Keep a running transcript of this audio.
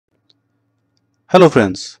Hello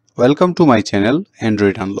friends, welcome to my channel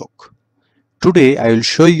Android Unlock. Today I will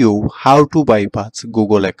show you how to bypass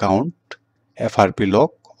Google account FRP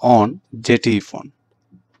lock on ZTE phone.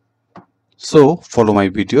 So follow my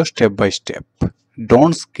video step by step.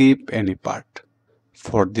 Don't skip any part.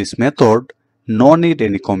 For this method, no need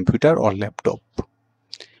any computer or laptop.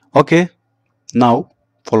 Okay, now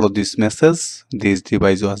follow this message. This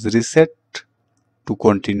device was reset to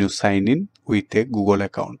continue sign in with a Google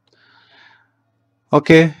account.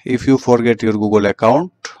 Okay, if you forget your Google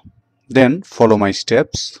account, then follow my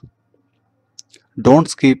steps. Don't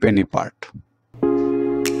skip any part.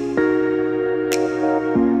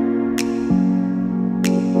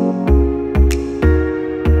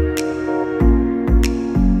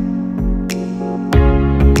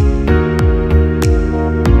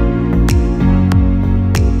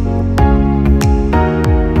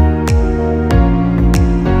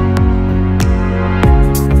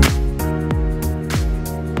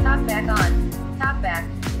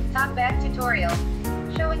 Top back tutorial.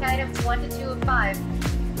 Showing items 1 to 2 of 5.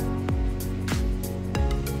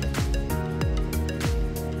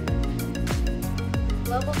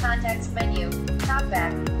 Global context menu. Top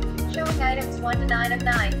back. Showing items 1 to 9 of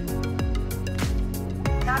 9.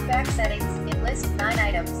 Top back settings. It lists 9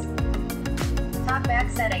 items. Top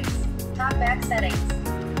back settings. Top back settings.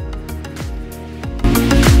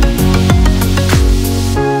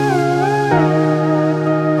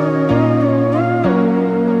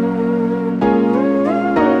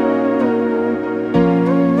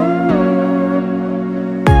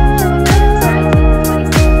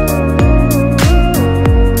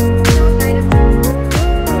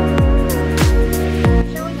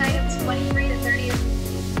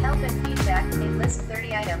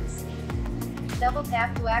 Double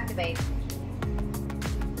tap to activate.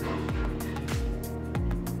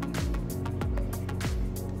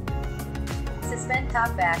 Suspend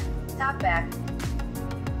top back. Top back.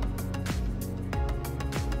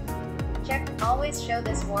 Check. Always show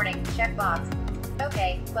this warning. Checkbox.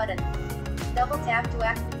 OK. Button. Double tap to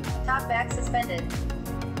act. Top back suspended.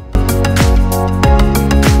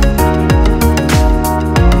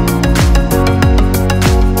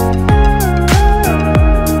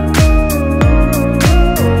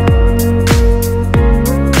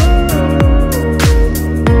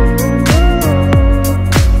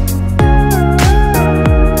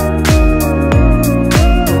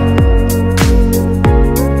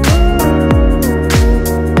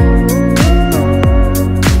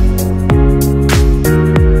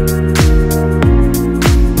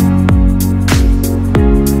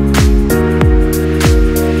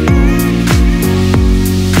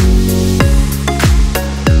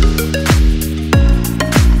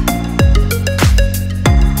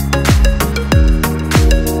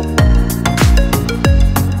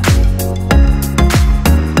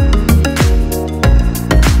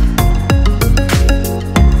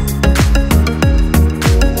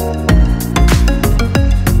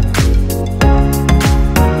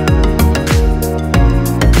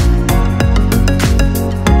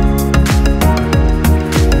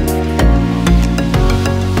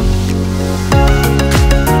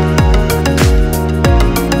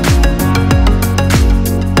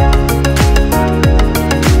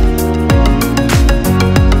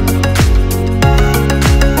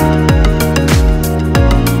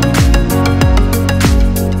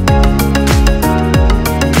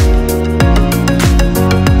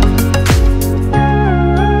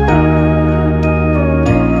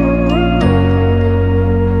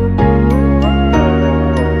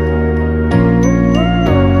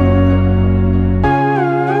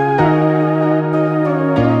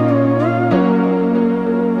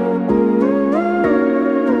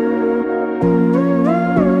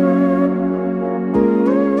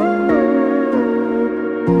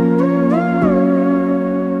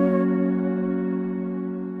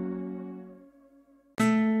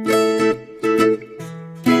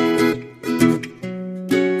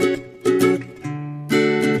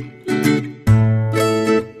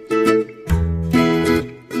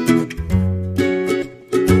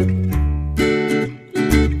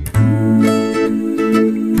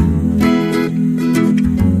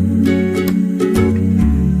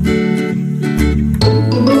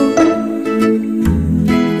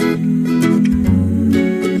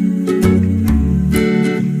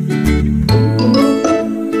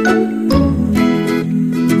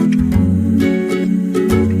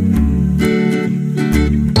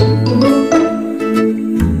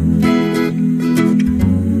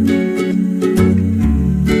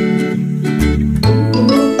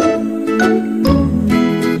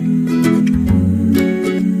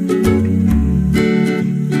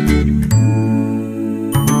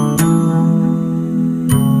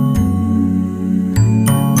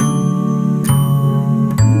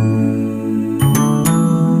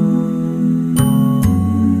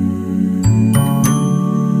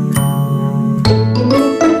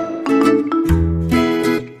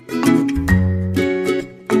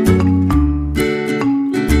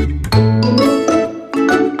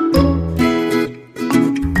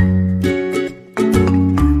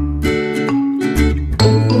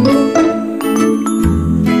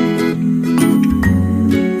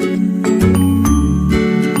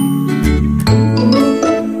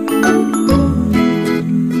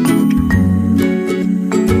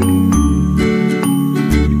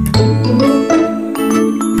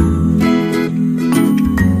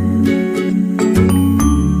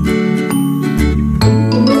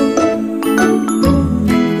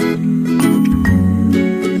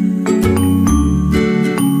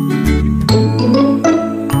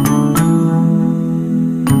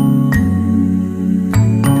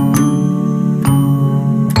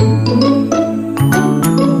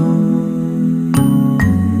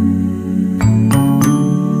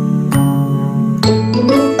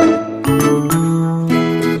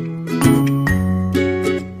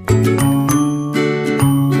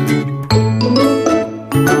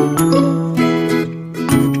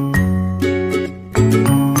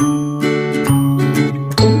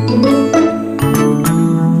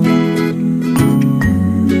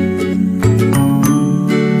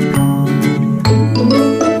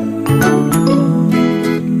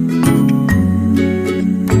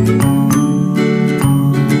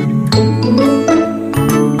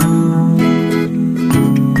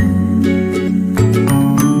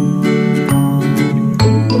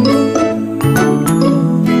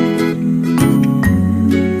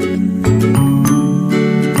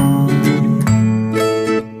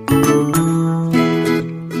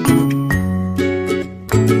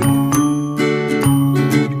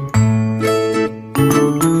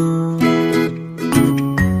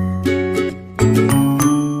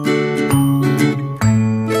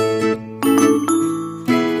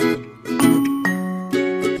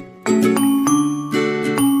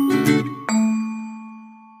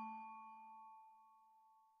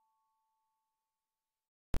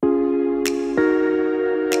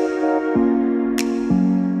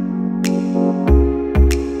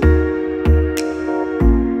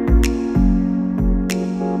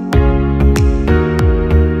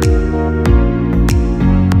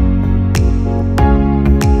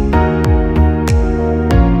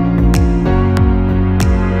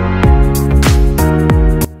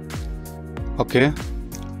 Okay,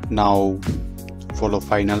 now follow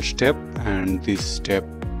final step, and this step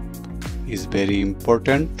is very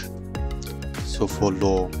important, so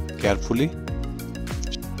follow carefully.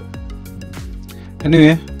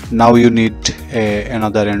 Anyway, now you need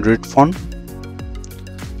another Android phone.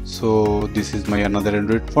 So this is my another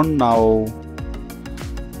Android phone. Now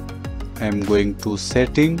I am going to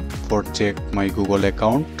setting for check my Google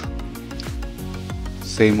account.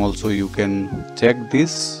 Same also you can check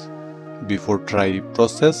this before try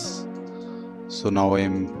process. So now I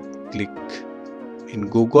am click in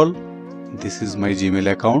Google. This is my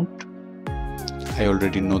Gmail account. I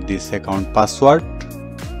already know this account password,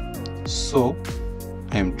 so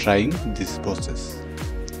I am trying this process.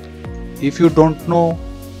 If you don't know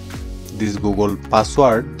this Google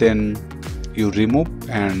password, then you remove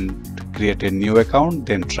and create a new account,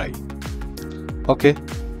 then try. Okay,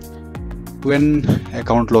 when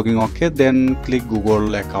account logging okay, then click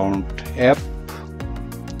Google account app.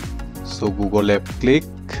 So Google app click,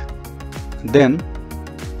 then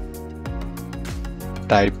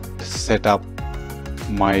type setup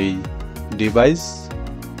my device.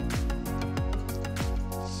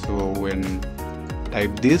 So when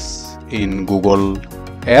type this in Google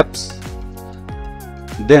apps,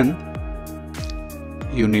 then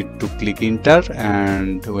you need to click enter,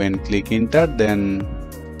 and when click enter, then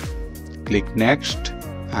click next,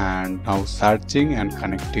 and now searching and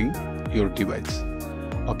connecting your device.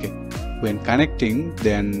 Okay, when connecting,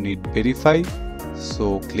 then need verify,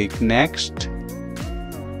 so click next.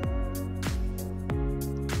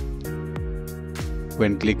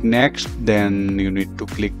 When click next, then you need to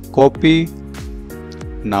click copy.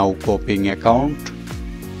 Now copying account.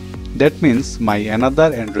 That means my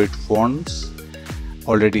another Android phones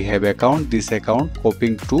already have account. This account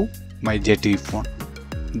copying to my ZTE phone.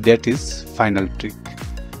 That is final trick.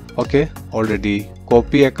 Okay, already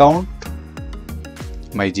copy account,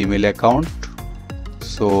 my Gmail account.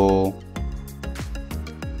 So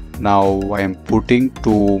now I am putting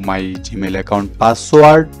to my Gmail account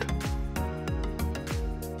password.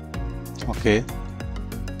 Okay,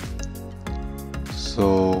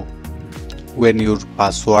 so when your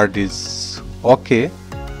password is okay,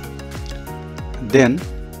 then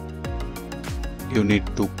you need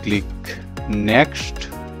to click next,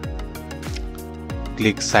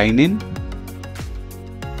 click sign in.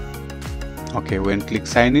 Okay, when click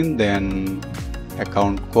sign in, then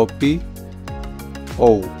account copy.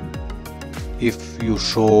 Oh, if you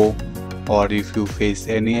show or if you face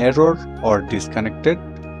any error or disconnected,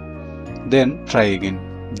 then try again.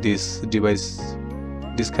 This device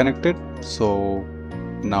disconnected, so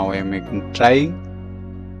now I am again trying.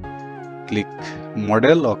 Click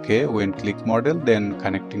model. Okay, when click model, then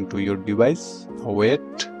connecting to your device. Wait.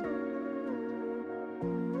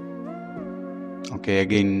 Okay,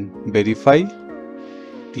 again verify,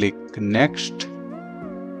 click next.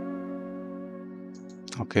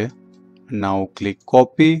 Okay, now click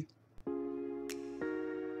copy.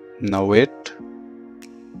 Now wait.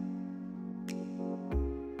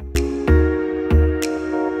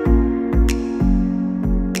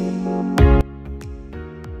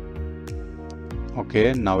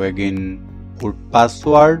 Okay, now again put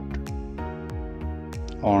password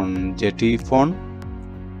on ZTE phone.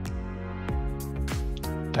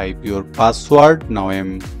 Type your password. Now I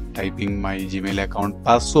am typing my Gmail account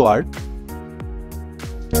password.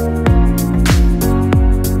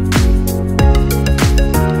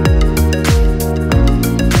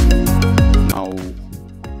 Now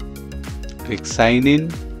click sign in.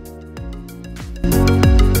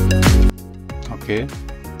 Okay,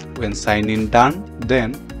 when sign in done,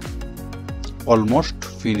 then almost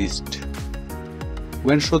finished.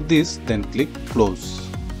 When show this, then click close.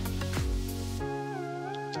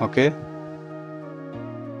 Okay,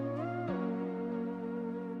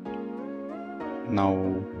 now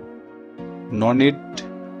no need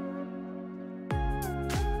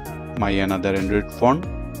my another Android phone.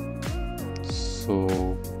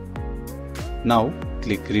 So now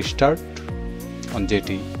click restart on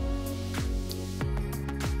ZTE.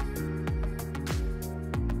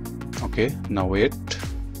 Okay, now wait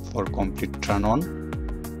for complete turn on.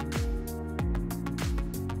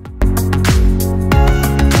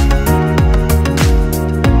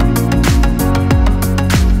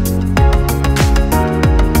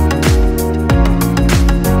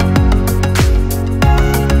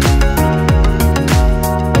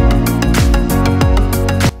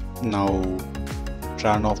 Now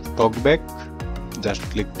turn off talkback. Just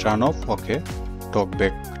click turn off. Okay,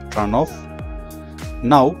 talkback turn off.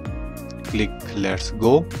 Now click let's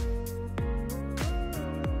go.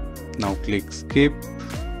 Now click skip.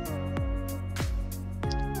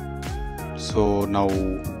 So now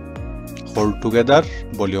hold together,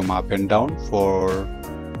 volume up and down for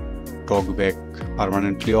talkback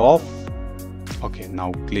permanently off. Okay,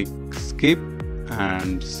 now click skip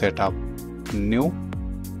and set up new.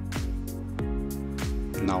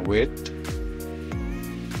 Now wait.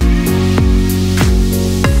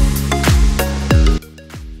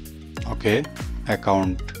 Okay,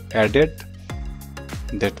 account added.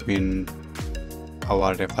 That means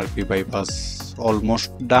our FRP bypass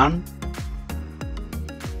almost done.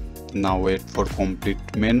 Now wait for complete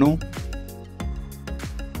menu.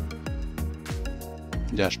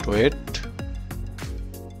 Just wait.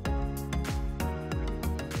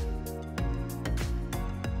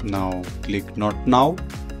 Now click not now.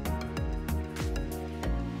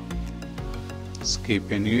 Skip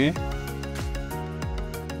anyway.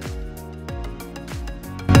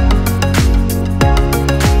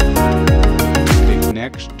 Click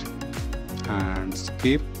next and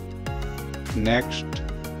skip. Next.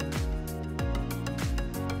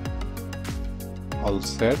 All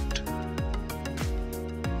set.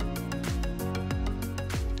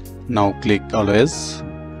 Now click always.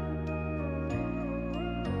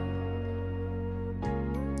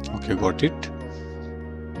 Okay, got it.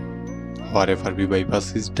 Our FRP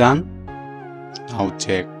bypass is done. Now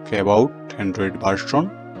check about Android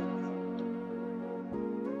version.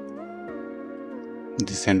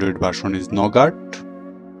 This Android version is Nougat.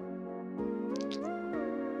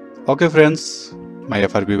 Okay friends, my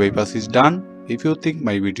FRP bypass is done. If you think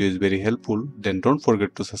my video is very helpful, then don't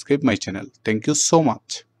forget to subscribe my channel. Thank you so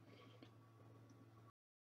much.